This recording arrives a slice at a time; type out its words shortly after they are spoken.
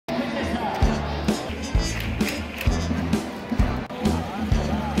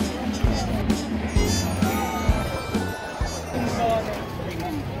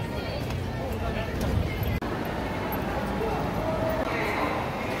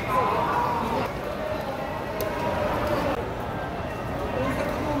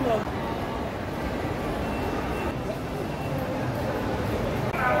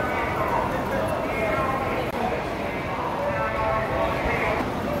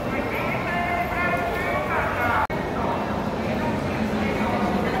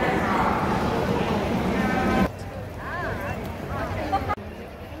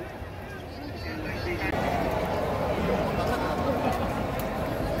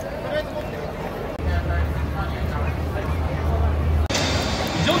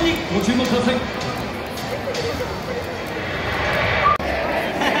ご注目ください。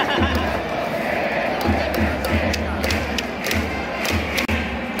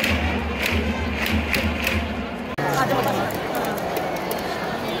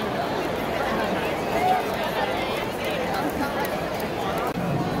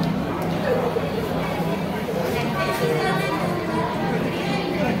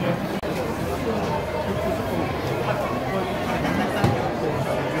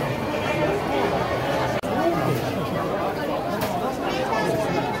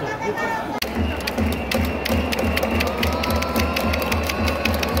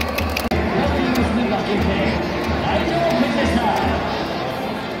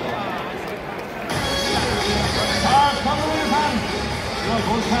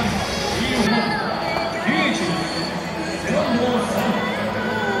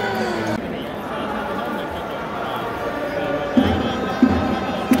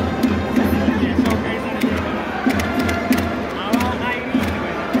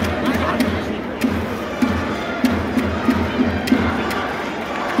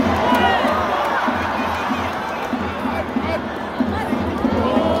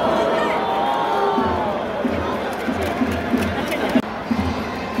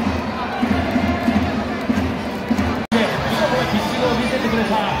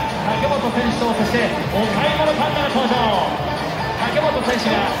選手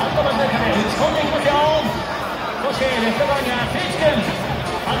がハンドバズーカで打ち込んでいきますよ。そしてレフト側には聖地君、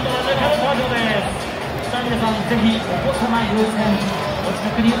ハンドバズーカの登場です。さあ皆さん、ぜひお子様優先お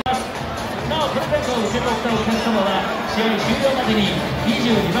近くにいます。なおプレゼントを受け取ったお客様は試合終了までに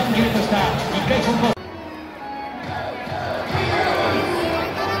22番切れとした1回コンボ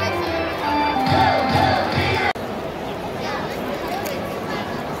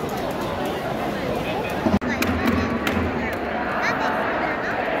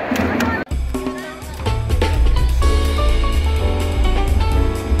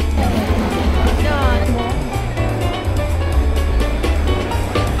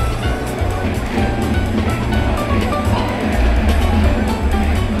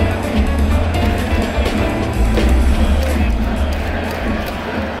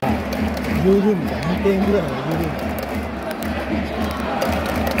ルームが2点ぐらいのルーム